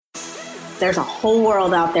there's a whole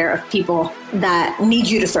world out there of people that need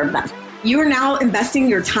you to serve them. You are now investing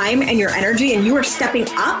your time and your energy, and you are stepping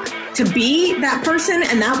up to be that person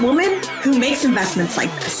and that woman who makes investments like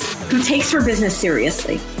this, who takes her business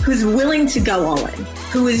seriously, who's willing to go all in,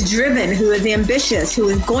 who is driven, who is ambitious, who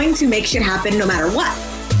is going to make shit happen no matter what.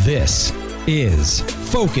 This is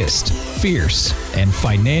Focused, Fierce, and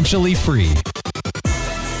Financially Free.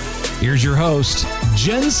 Here's your host,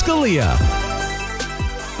 Jen Scalia.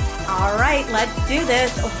 All right, let's do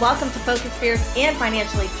this. Welcome to Focused, Fierce, and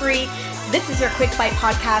Financially Free. This is your quick bite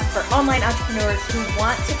podcast for online entrepreneurs who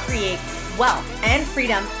want to create wealth and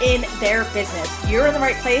freedom in their business. You're in the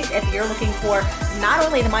right place if you're looking for not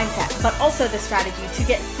only the mindset, but also the strategy to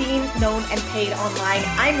get seen, known, and paid online.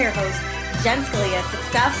 I'm your host, Jen Scalia,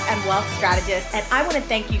 success and wealth strategist, and I want to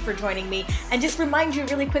thank you for joining me and just remind you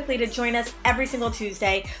really quickly to join us every single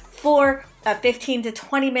Tuesday for a 15 to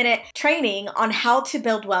 20 minute training on how to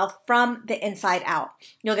build wealth from the inside out.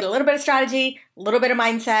 You'll get a little bit of strategy, a little bit of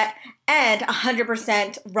mindset, and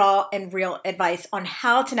 100% raw and real advice on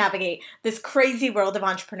how to navigate this crazy world of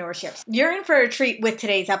entrepreneurship. You're in for a treat with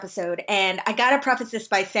today's episode, and I gotta preface this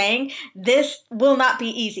by saying this will not be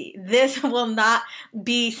easy. This will not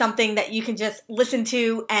be something that you can just listen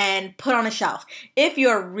to and put on a shelf. If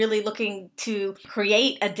you're really looking to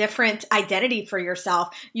create a different identity for yourself,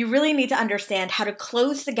 you really need to understand how to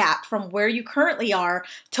close the gap from where you currently are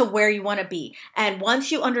to where you want to be. And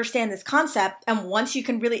once you understand this concept, and once you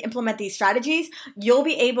can really implement these strategies, you'll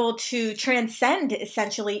be able to transcend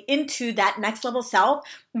essentially into that next level self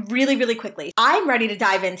really, really quickly. I'm ready to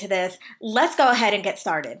dive into this. Let's go ahead and get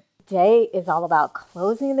started. Today is all about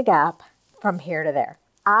closing the gap from here to there.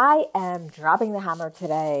 I am dropping the hammer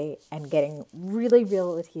today and getting really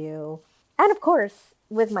real with you. And of course,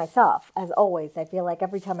 with myself. As always, I feel like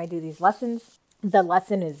every time I do these lessons, the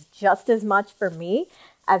lesson is just as much for me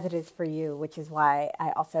as it is for you, which is why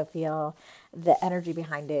I also feel the energy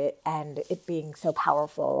behind it and it being so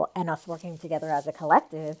powerful and us working together as a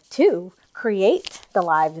collective to create the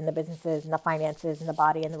lives and the businesses and the finances and the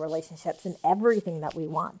body and the relationships and everything that we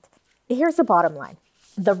want. Here's the bottom line.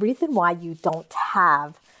 The reason why you don't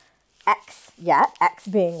have X yet, X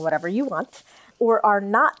being whatever you want, or are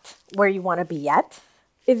not where you want to be yet,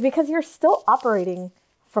 is because you're still operating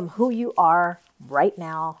from who you are right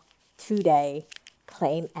now, today,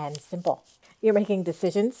 plain and simple. You're making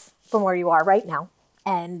decisions from where you are right now.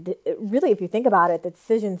 And really, if you think about it, the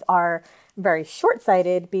decisions are very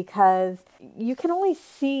short-sighted because you can only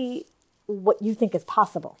see what you think is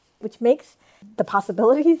possible, which makes the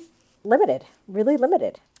possibilities limited, really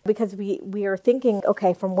limited. Because we are thinking,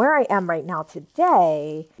 okay, from where I am right now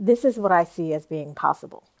today, this is what I see as being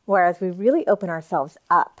possible. Whereas we really open ourselves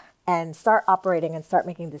up and start operating and start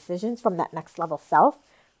making decisions from that next level self,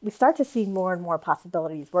 we start to see more and more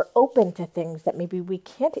possibilities. We're open to things that maybe we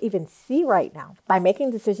can't even see right now. By making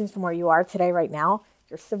decisions from where you are today, right now,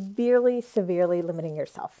 you're severely, severely limiting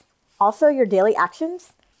yourself. Also, your daily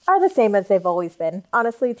actions are the same as they've always been.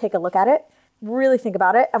 Honestly, take a look at it. Really think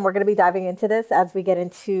about it. And we're going to be diving into this as we get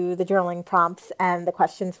into the journaling prompts and the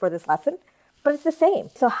questions for this lesson. But it's the same.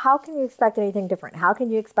 So how can you expect anything different? How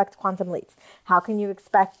can you expect quantum leaps? How can you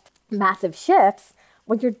expect massive shifts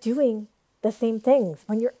when you're doing the same things,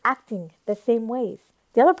 when you're acting the same ways?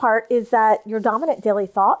 The other part is that your dominant daily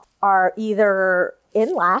thoughts are either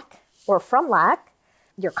in lack or from lack.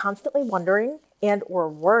 You're constantly wondering and or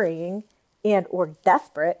worrying and or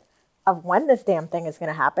desperate of when this damn thing is going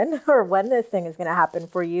to happen or when this thing is going to happen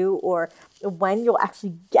for you or when you'll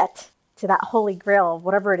actually get to that holy grail of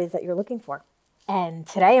whatever it is that you're looking for. And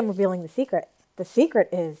today I'm revealing the secret. The secret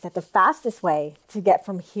is that the fastest way to get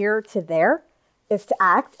from here to there is to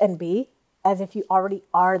act and be as if you already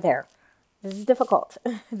are there. This is difficult.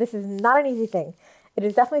 This is not an easy thing. It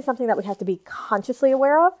is definitely something that we have to be consciously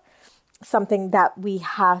aware of, something that we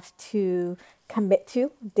have to commit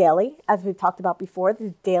to daily, as we've talked about before,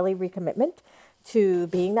 the daily recommitment to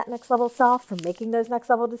being that next level self, from making those next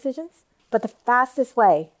level decisions. But the fastest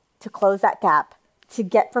way to close that gap, to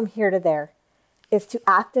get from here to there, is to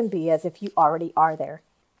act and be as if you already are there.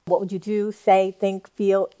 What would you do, say, think,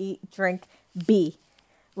 feel, eat, drink, be?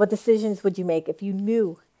 What decisions would you make if you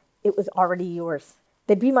knew it was already yours?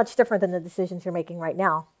 They'd be much different than the decisions you're making right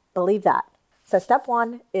now. Believe that. So step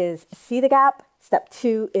 1 is see the gap. Step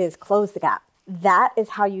 2 is close the gap. That is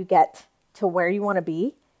how you get to where you want to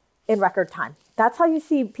be in record time. That's how you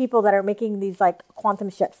see people that are making these like quantum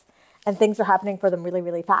shifts and things are happening for them really,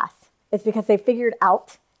 really fast. It's because they figured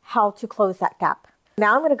out how to close that gap.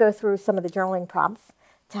 Now I'm going to go through some of the journaling prompts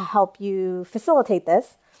to help you facilitate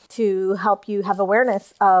this, to help you have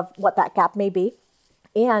awareness of what that gap may be,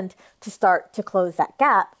 and to start to close that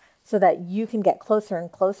gap so that you can get closer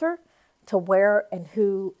and closer to where and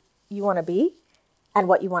who you want to be and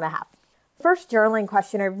what you want to have. First journaling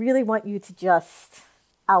question, I really want you to just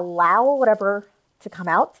allow whatever to come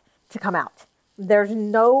out. There's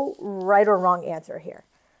no right or wrong answer here.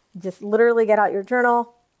 Just literally get out your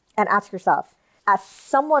journal and ask yourself, as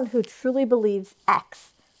someone who truly believes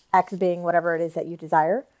X being whatever it is that you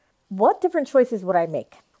desire, what different choices would I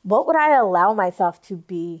make? What would I allow myself to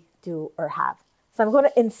be, do, or have? So I'm going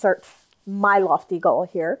to insert my lofty goal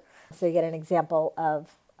here. So you get an example of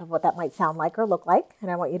what that might sound like or look like. And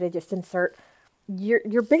I want you to just insert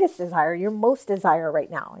your biggest desire, your most desire right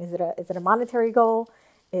now. Is it a monetary goal?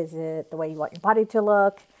 Is it the way you want your body to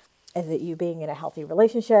look? Is it you being in a healthy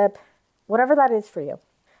relationship? Whatever that is for you.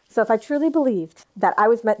 So if I truly believed that I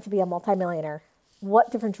was meant to be a multimillionaire,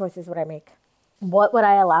 what different choices would I make? What would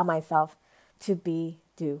I allow myself to be,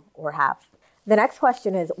 do, or have? The next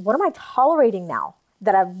question is, what am I tolerating now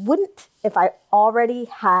that I wouldn't if I already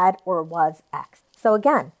had or was X? So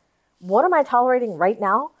again, what am I tolerating right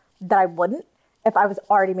now that I wouldn't if I was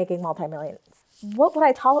already making multi-millions? What would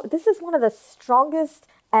I tolerate? This is one of the strongest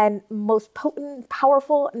and most potent,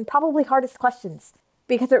 powerful, and probably hardest questions,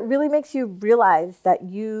 because it really makes you realize that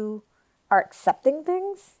you are accepting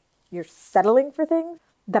things, you're settling for things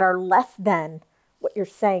that are less than what you're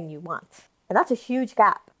saying you want. And that's a huge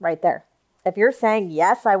gap right there. If you're saying,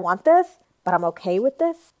 yes, I want this, but I'm okay with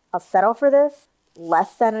this, I'll settle for this,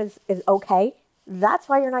 less than is okay, that's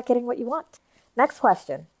why you're not getting what you want. Next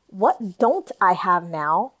question. What don't I have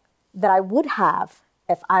now that I would have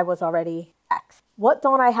if I was already X? What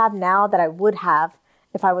don't I have now that I would have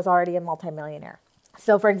if I was already a multimillionaire?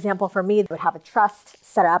 So for example, for me, I would have a trust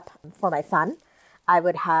set up for my son. I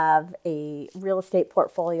would have a real estate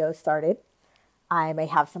portfolio started. I may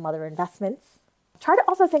have some other investments. Try to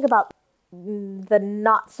also think about the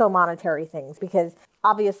not so monetary things, because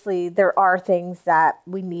obviously there are things that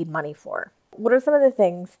we need money for. What are some of the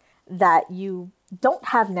things that you don't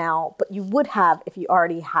have now, but you would have if you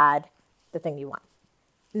already had the thing you want?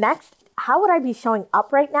 Next, how would I be showing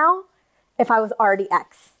up right now if I was already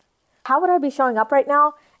X? How would I be showing up right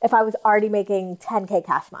now if I was already making 10K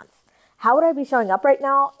cash months? How would I be showing up right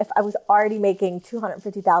now if I was already making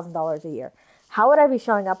 $250,000 a year? How would I be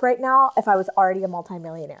showing up right now if I was already a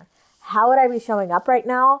multimillionaire? How would I be showing up right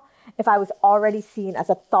now if I was already seen as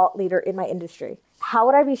a thought leader in my industry? How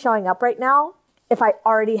would I be showing up right now if I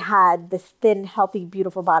already had this thin, healthy,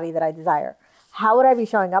 beautiful body that I desire? How would I be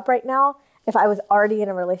showing up right now if I was already in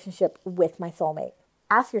a relationship with my soulmate?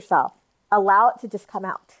 Ask yourself, allow it to just come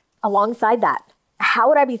out. Alongside that, how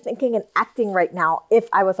would I be thinking and acting right now if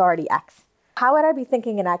I was already X? How would I be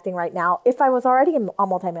thinking and acting right now if I was already a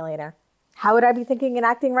multimillionaire? How would I be thinking and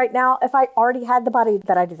acting right now if I already had the body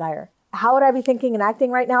that I desire? How would I be thinking and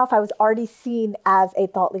acting right now if I was already seen as a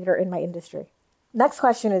thought leader in my industry? Next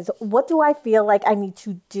question is, what do I feel like I need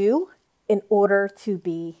to do in order to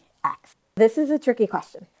be X? This is a tricky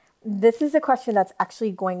question. This is a question that's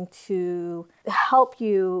actually going to help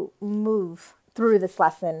you move through this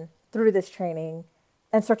lesson, through this training,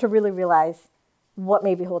 and start to really realize what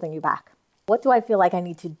may be holding you back. What do I feel like I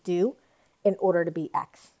need to do in order to be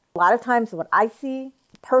X? A lot of times what I see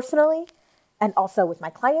personally, and also with my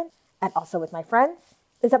clients, and also with my friends,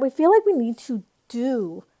 is that we feel like we need to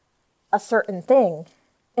do a certain thing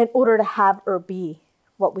in order to have or be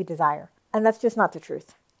what we desire. And that's just not the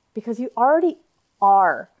truth, because you already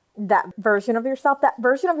are that version of yourself. That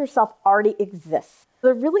version of yourself already exists.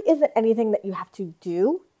 There really isn't anything that you have to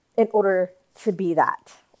do in order to be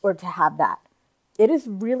that or to have that. It is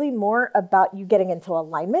really more about you getting into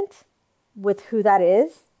alignment with who that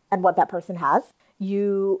is and what that person has,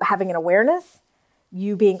 you having an awareness,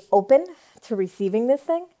 you being open to receiving this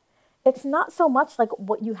thing. It's not so much like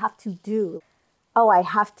what you have to do. Oh, I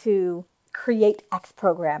have to create X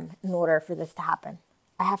program in order for this to happen.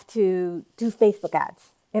 I have to do Facebook ads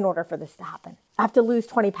in order for this to happen. I have to lose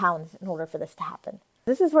 20 pounds in order for this to happen.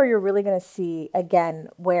 This is where you're really going to see, again,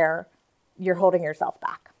 where you're holding yourself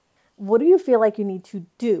back. What do you feel like you need to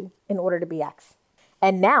do in order to be X?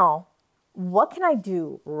 And now, what can I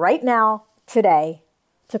do right now, today,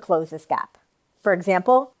 to close this gap? For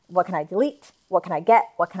example, what can I delete? What can I get?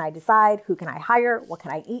 What can I decide? Who can I hire? What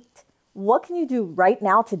can I eat? What can you do right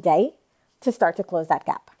now, today, to start to close that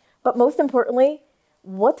gap? But most importantly,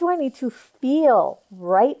 what do I need to feel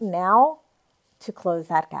right now to close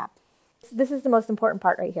that gap? This is the most important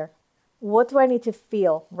part right here. What do I need to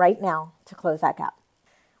feel right now to close that gap?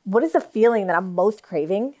 What is the feeling that I'm most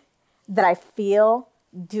craving that I feel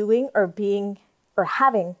doing or being or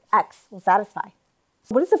having X will satisfy?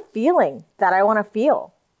 What is the feeling that I want to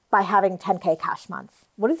feel by having 10K cash months?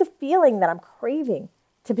 What is the feeling that I'm craving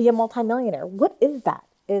to be a multimillionaire? What is that?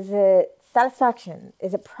 Is it satisfaction?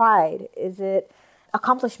 Is it pride? Is it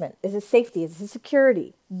accomplishment? Is it safety? Is it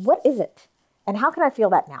security? What is it? And how can I feel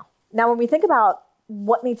that now? Now, when we think about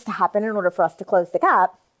what needs to happen in order for us to close the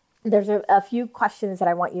gap, there's a few questions that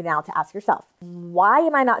I want you now to ask yourself. Why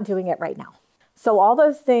am I not doing it right now? So all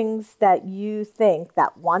those things that you think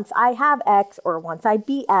that once I have X or once I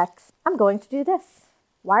be X, I'm going to do this.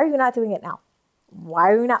 Why are you not doing it now?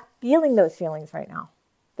 Why are you not feeling those feelings right now?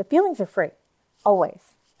 The feelings are free, always.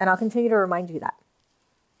 And I'll continue to remind you that.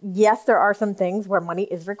 Yes, there are some things where money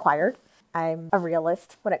is required. I'm a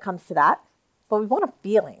realist when it comes to that. But we want a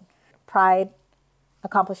feeling. Pride,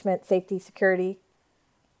 accomplishment, safety, security.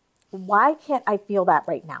 Why can't I feel that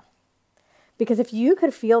right now? Because if you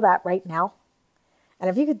could feel that right now, and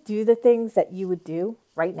if you could do the things that you would do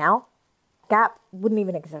right now, gap wouldn't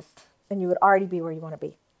even exist. And you would already be where you want to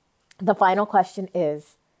be. The final question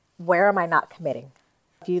is, where am I not committing?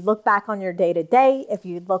 If you look back on your day-to-day, if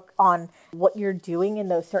you look on what you're doing in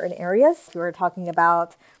those certain areas, you were talking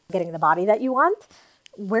about getting the body that you want,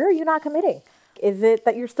 where are you not committing? Is it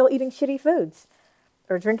that you're still eating shitty foods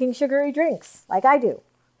or drinking sugary drinks like I do?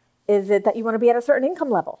 Is it that you want to be at a certain income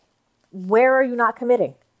level? Where are you not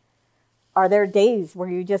committing? Are there days where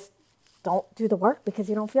you just don't do the work because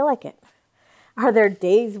you don't feel like it? Are there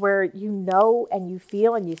days where you know and you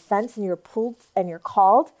feel and you sense and you're pulled and you're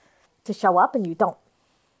called to show up and you don't?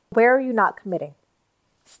 Where are you not committing?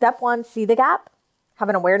 Step 1, see the gap, have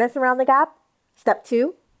an awareness around the gap. Step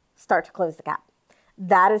 2, start to close the gap.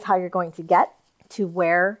 That is how you're going to get to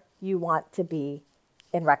where you want to be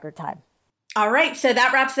in record time. All right, so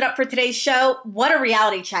that wraps it up for today's show. What a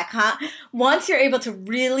reality check, huh? Once you're able to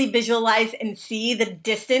really visualize and see the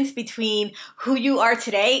distance between who you are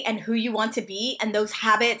today and who you want to be, and those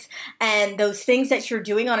habits and those things that you're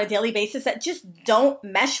doing on a daily basis that just don't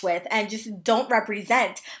mesh with and just don't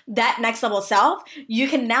represent that next level self, you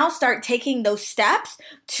can now start taking those steps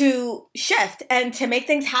to shift and to make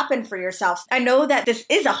things happen for yourself. I know that this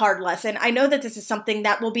is a hard lesson. I know that this is something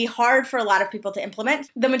that will be hard for a lot of people to implement.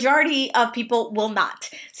 The majority of people will not.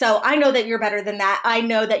 So I know that you're better than that. I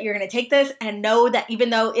know that you're going to take this and know that even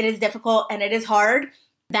though it is difficult and it is hard,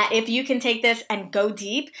 that if you can take this and go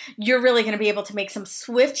deep, you're really going to be able to make some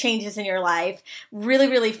swift changes in your life really,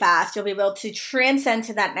 really fast. You'll be able to transcend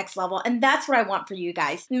to that next level. And that's what I want for you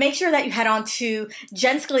guys. Make sure that you head on to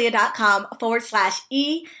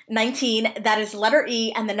jenscalia.com/E19. That is letter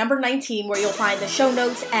E and the number 19, where you'll find the show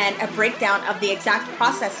notes and a breakdown of the exact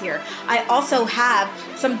process here. I also have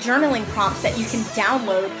some journaling prompts that you can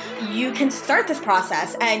download. You can start this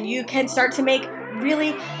process and you can start to make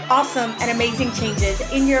really awesome and amazing changes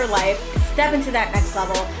in your life. Step into that next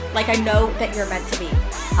level like I know that you're meant to be.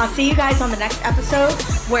 I'll see you guys on the next episode,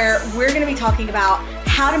 where we're going to be talking about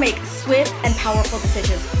how to make swift and powerful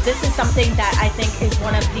decisions. This is something that I think is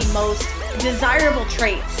one of the most desirable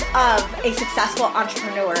traits of a successful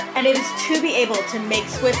entrepreneur, and it is to be able to make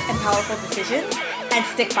swift and powerful decisions and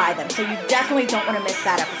stick by them. So you definitely don't want to miss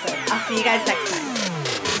that episode. I'll see you guys next time.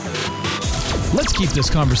 Let's keep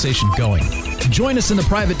this conversation going. Join us in the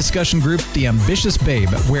private discussion group, The Ambitious Babe,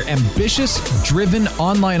 where ambitious, driven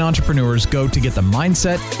online entrepreneurs go to get the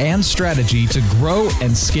mindset and strategy to grow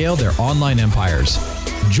and scale their online empires.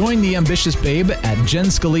 Join The Ambitious Babe at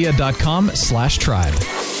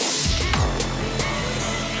jenscalia.com/tribe.